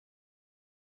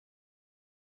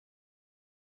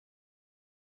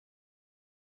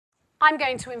I'm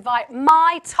going to invite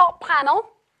my top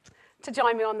panel to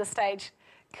join me on the stage.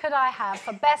 Could I have,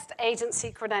 for Best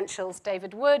Agency Credentials,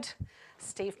 David Wood,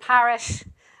 Steve Parish,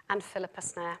 and Philippa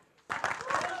Snare.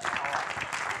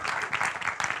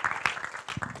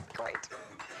 Great.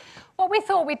 What we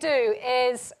thought we'd do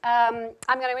is, I'm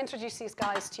going to introduce these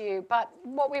guys to you, but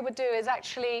what we would do is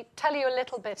actually tell you a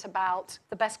little bit about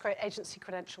the Best Agency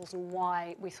Credentials and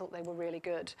why we thought they were really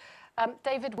good.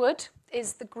 David Wood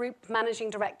is the Group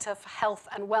Managing Director for Health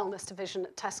and Wellness Division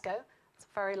at Tesco. It's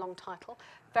a very long title.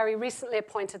 Very recently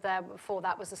appointed there. Before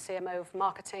that was the CMO of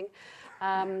Marketing.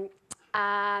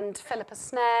 And Philippa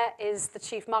Snare is the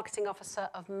Chief Marketing Officer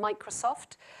of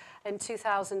Microsoft. In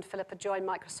 2000, Philippa joined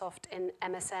Microsoft in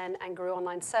MSN and grew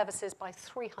online services by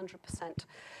 300%.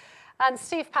 And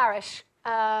Steve Parish,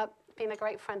 been a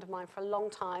great friend of mine for a long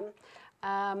time.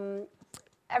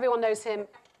 Everyone knows him.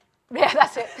 Yeah,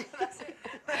 that's it.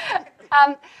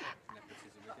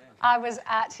 I was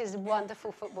at his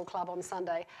wonderful football club on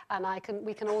Sunday, and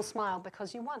we can all smile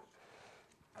because you won.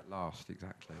 At last,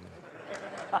 exactly.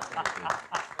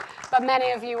 But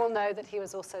many of you will know that he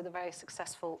was also the very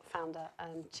successful founder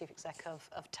and chief exec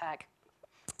of TAG.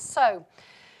 So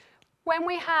when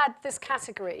we had this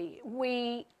category,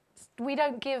 we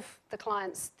don't give the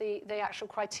clients the actual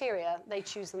criteria. They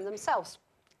choose them themselves.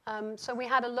 So we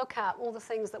had a look at all the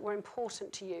things that were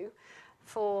important to you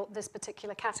for this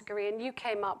particular category, and you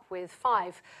came up with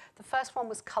 5. The first one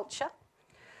was culture.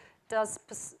 Does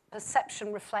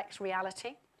perception reflect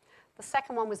reality? The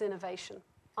second one was innovation.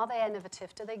 Are they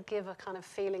innovative? Do they give a kind of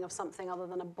feeling of something other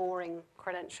than a boring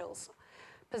credentials?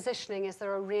 Positioning, is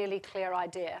there a really clear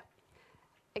idea?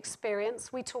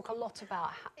 Experience, we talk a lot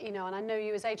about, and I know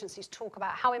you as agencies talk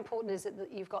about how important is it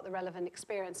that you've got the relevant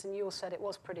experience, and you all said it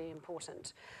was pretty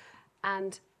important.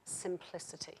 And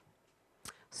simplicity.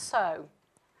 So,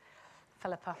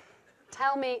 Philippa,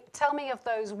 tell me of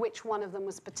those, which one of them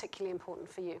was particularly important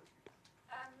for you?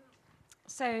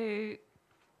 So,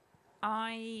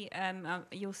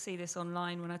 you'll see this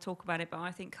online when I talk about it, but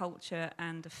I think culture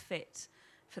and a fit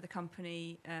for the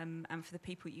company and for the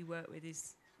people you work with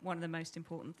is one of the most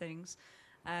important things.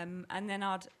 And then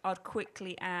I'd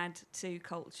quickly add to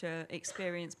culture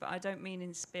experience, but I don't mean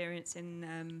experience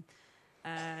in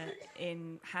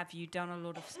have you done a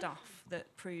lot of stuff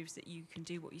that proves that you can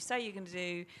do what you say you're going to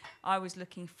do. I was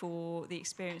looking for the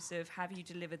experience of, have you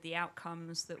delivered the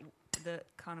outcomes that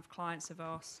kind of clients have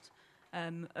asked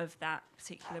of that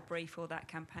particular brief or that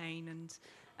campaign,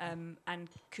 and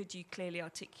could you clearly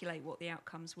articulate what the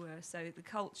outcomes were? So the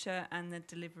culture and the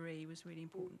delivery was really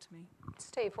important to me.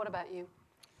 Steve, what about you?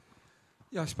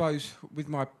 Yeah, I suppose with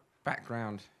my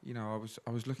background, I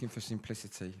was looking for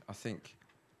simplicity. I think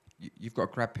you've got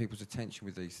to grab people's attention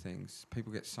with these things.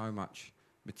 People get so much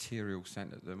material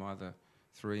sent at them, either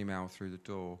through email or through the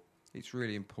door. It's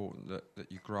really important that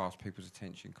you grasp people's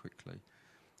attention quickly.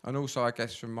 And also, I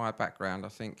guess from my background, I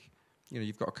think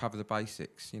you've got to cover the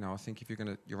basics. I think if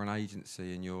you're an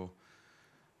agency and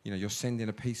you're sending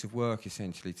a piece of work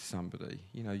essentially to somebody,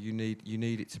 you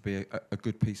need it to be a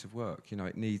good piece of work.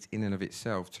 It needs in and of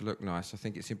itself to look nice. I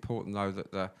think it's important though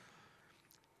that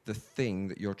the thing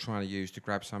that you're trying to use to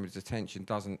grab somebody's attention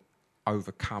doesn't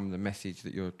overcome the message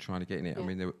that you're trying to get in it. Yeah. I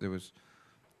mean, there was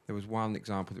one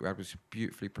example that we had, was a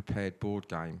beautifully prepared board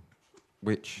game,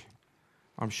 which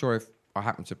I'm sure if I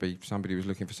happened to be somebody who was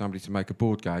looking for somebody to make a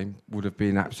board game, would have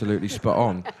been absolutely spot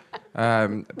on.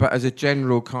 But as a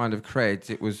general kind of cred,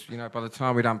 it was, by the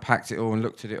time we'd unpacked it all and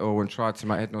looked at it all and tried to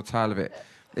make head nor tail of it,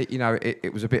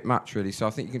 it was a bit much, really. So I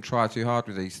think you can try too hard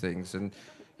with these things. And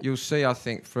you'll see, I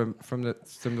think, from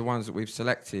the ones that we've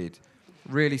selected,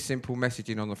 really simple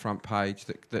messaging on the front page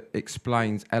that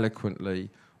explains eloquently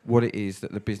what it is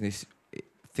that the business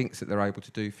thinks that they're able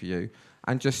to do for you,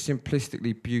 and just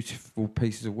simplistically beautiful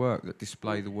pieces of work that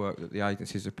display the work that the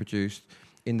agencies have produced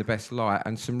in the best light,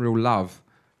 and some real love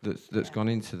that's gone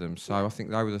into them. So I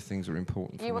think those were the things that were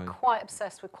important for me. You were quite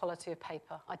obsessed with quality of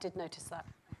paper. I did notice that.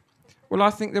 Well, I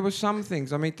think there were some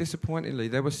things, disappointingly,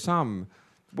 there were some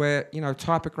where,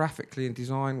 typographically and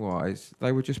design-wise,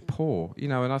 they were just poor.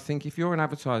 And I think if you're an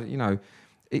advertiser,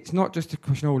 it's not just a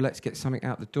question, let's get something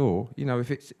out the door.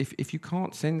 If you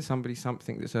can't send somebody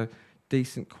something that's a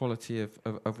decent quality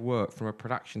of work from a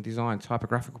production, design,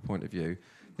 typographical point of view,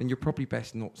 then you're probably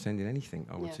best not sending anything,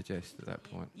 I would suggest, at that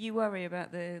point. You worry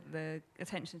about the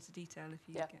attention to detail if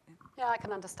you get it. Yeah, I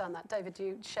can understand that. David, do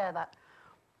you share that?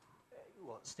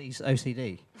 What, Steve's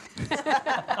OCD?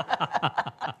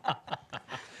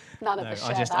 None of us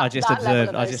share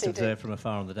that. I just observed from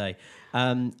afar on the day.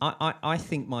 I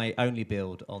think my only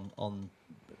build on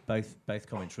both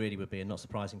comments really would be, and not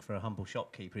surprising for a humble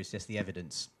shopkeeper, is just the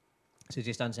evidence. So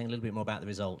just understanding a little bit more about the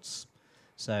results.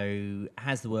 So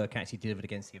has the work actually delivered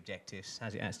against the objectives?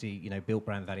 Has it actually, built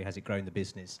brand value? Has it grown the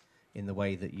business in the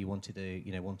way that you wanted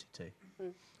to?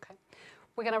 Okay.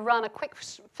 We're going to run a quick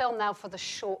film now for the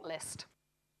shortlist.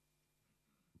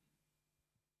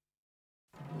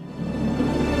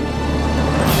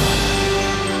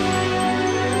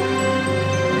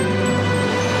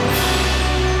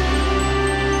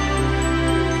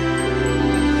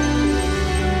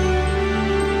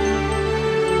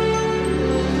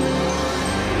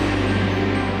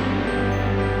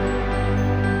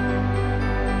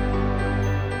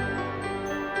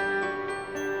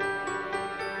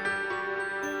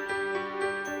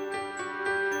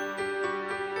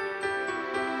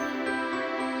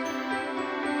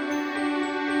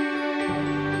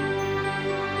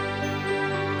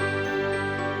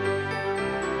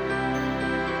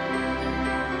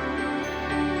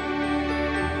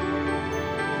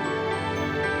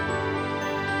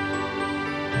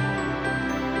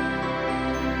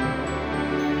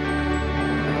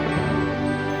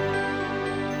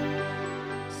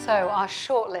 So our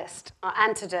shortlist, our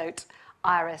antidote,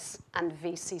 Iris and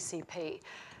VCCP.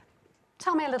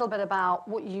 Tell me a little bit about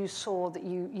what you saw that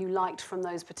you liked from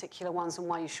those particular ones and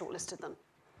why you shortlisted them.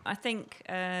 I think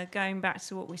going back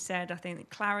to what we said, I think that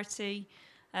clarity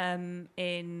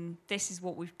in this is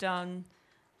what we've done,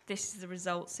 this is the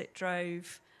results it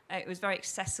drove. It was very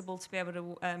accessible to be able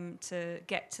to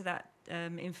get to that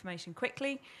information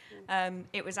quickly.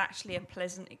 It was actually a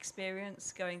pleasant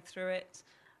experience going through it.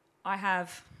 I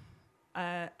have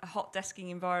a hot desking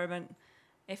environment.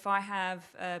 If I have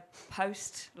a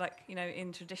post,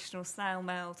 in traditional snail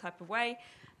mail type of way,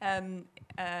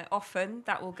 often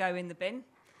that will go in the bin.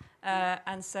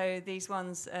 And so these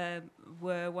ones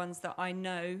were ones that I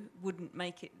know wouldn't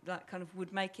make it,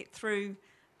 would make it through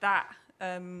that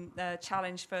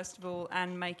challenge first of all,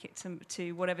 and make it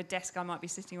to whatever desk I might be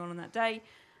sitting on that day.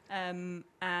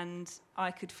 And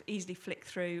I could easily flick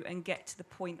through and get to the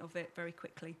point of it very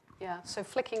quickly. Yeah, so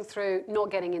flicking through,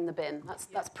 not getting in the bin.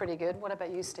 That's pretty good. What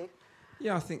about you, Steve?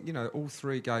 Yeah, I think, all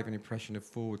three gave an impression of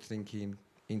forward-thinking,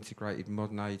 integrated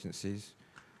modern agencies.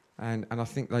 And I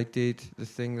think they did the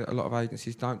thing that a lot of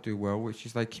agencies don't do well, which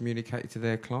is they communicated to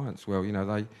their clients well.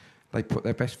 They put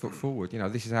their best foot forward.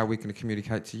 This is how we're going to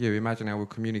communicate to you. Imagine how we'll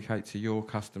communicate to your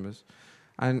customers.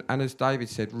 And as David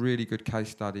said, really good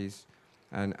case studies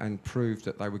and proved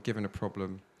that they were given a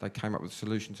problem. They came up with a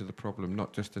solution to the problem,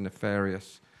 not just a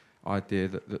nefarious idea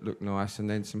that looked nice, and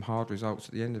then some hard results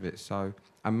at the end of it. So,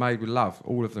 and made with love.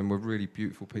 All of them were really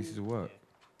beautiful pieces of work.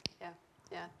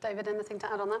 Yeah. David, anything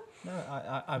to add on that? No,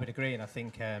 I would agree, and I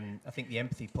think the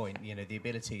empathy point, the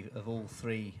ability of all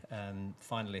three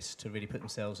finalists to really put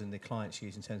themselves in the client's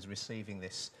shoes in terms of receiving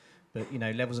this, but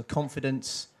levels of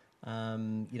confidence,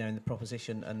 in the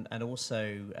proposition, and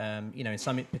also in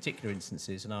some particular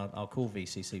instances, and I'll call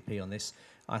VCCP on this.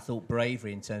 I thought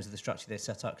bravery in terms of the structure they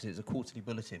set up, because it was a quarterly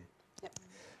bulletin. Yep.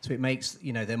 So it makes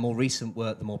their more recent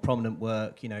work, the more prominent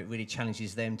work, it really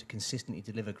challenges them to consistently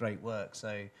deliver great work.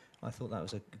 So I thought that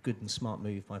was a good and smart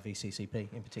move by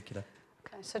VCCP in particular.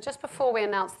 Okay, so just before we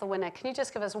announce the winner, can you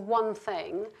just give us one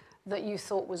thing that you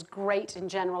thought was great in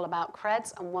general about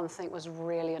Creds and one thing was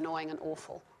really annoying and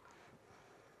awful?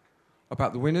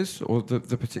 About the winners or the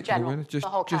particular winner? The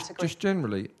whole category. Just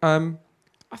generally.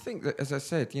 I think that, as I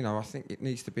said, I think it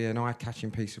needs to be an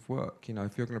eye-catching piece of work.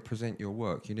 If you're going to present your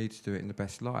work, you need to do it in the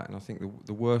best light. And I think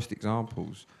the worst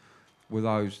examples were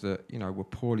those that, were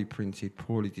poorly printed,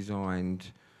 poorly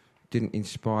designed, didn't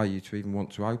inspire you to even want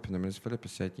to open them. And as Philippa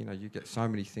said, you get so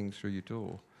many things through your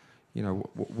door.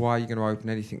 Why are you going to open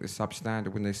anything that's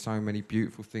substandard when there's so many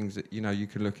beautiful things that, you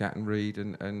can look at and read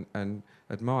and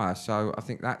admire? So I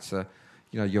think that's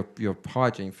your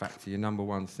hygiene factor, your number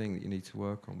one thing that you need to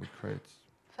work on with Creds.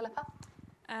 Philippa?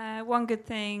 One good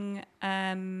thing,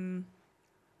 I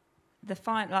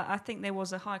think there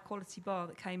was a high quality bar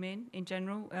that came in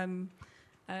general.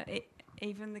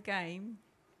 Even the game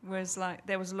was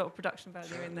there was a lot of production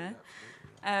value in there.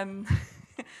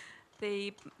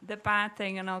 The bad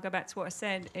thing, and I'll go back to what I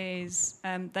said, is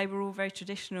they were all very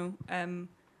traditional.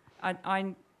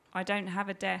 I don't have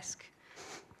a desk.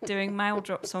 Doing mail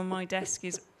drops on my desk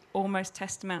is almost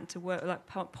testament to work,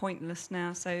 pointless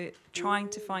now. So trying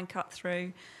to find cut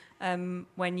through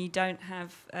when you don't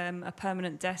have a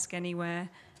permanent desk anywhere,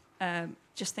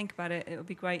 just think about it. It would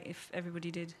be great if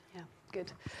everybody did. Yeah,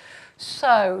 good.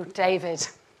 So, David,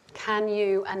 can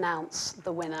you announce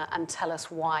the winner and tell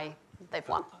us why they've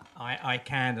won? I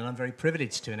can, and I'm very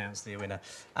privileged to announce the winner.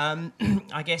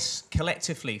 I guess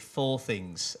collectively 4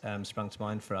 things sprung to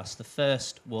mind for us. The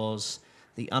first was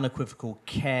the unequivocal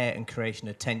care and creation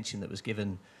attention that was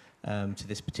given to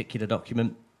this particular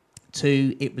document.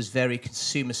 2, it was very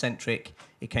consumer-centric.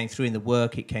 It came through in the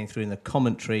work, it came through in the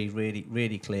commentary, really,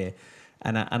 really clear.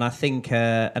 And I think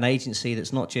an agency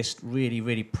that's not just really,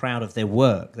 really proud of their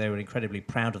work, they were incredibly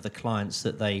proud of the clients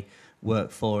that they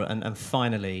work for. And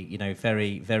finally, you know,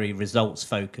 very, very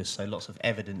results-focused, so lots of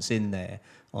evidence in there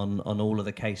on all of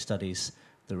the case studies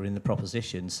that were in the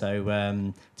proposition. So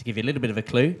to give you a little bit of a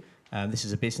clue, this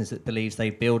is a business that believes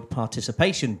they build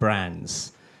participation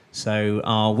brands. So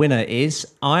our winner is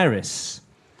Iris.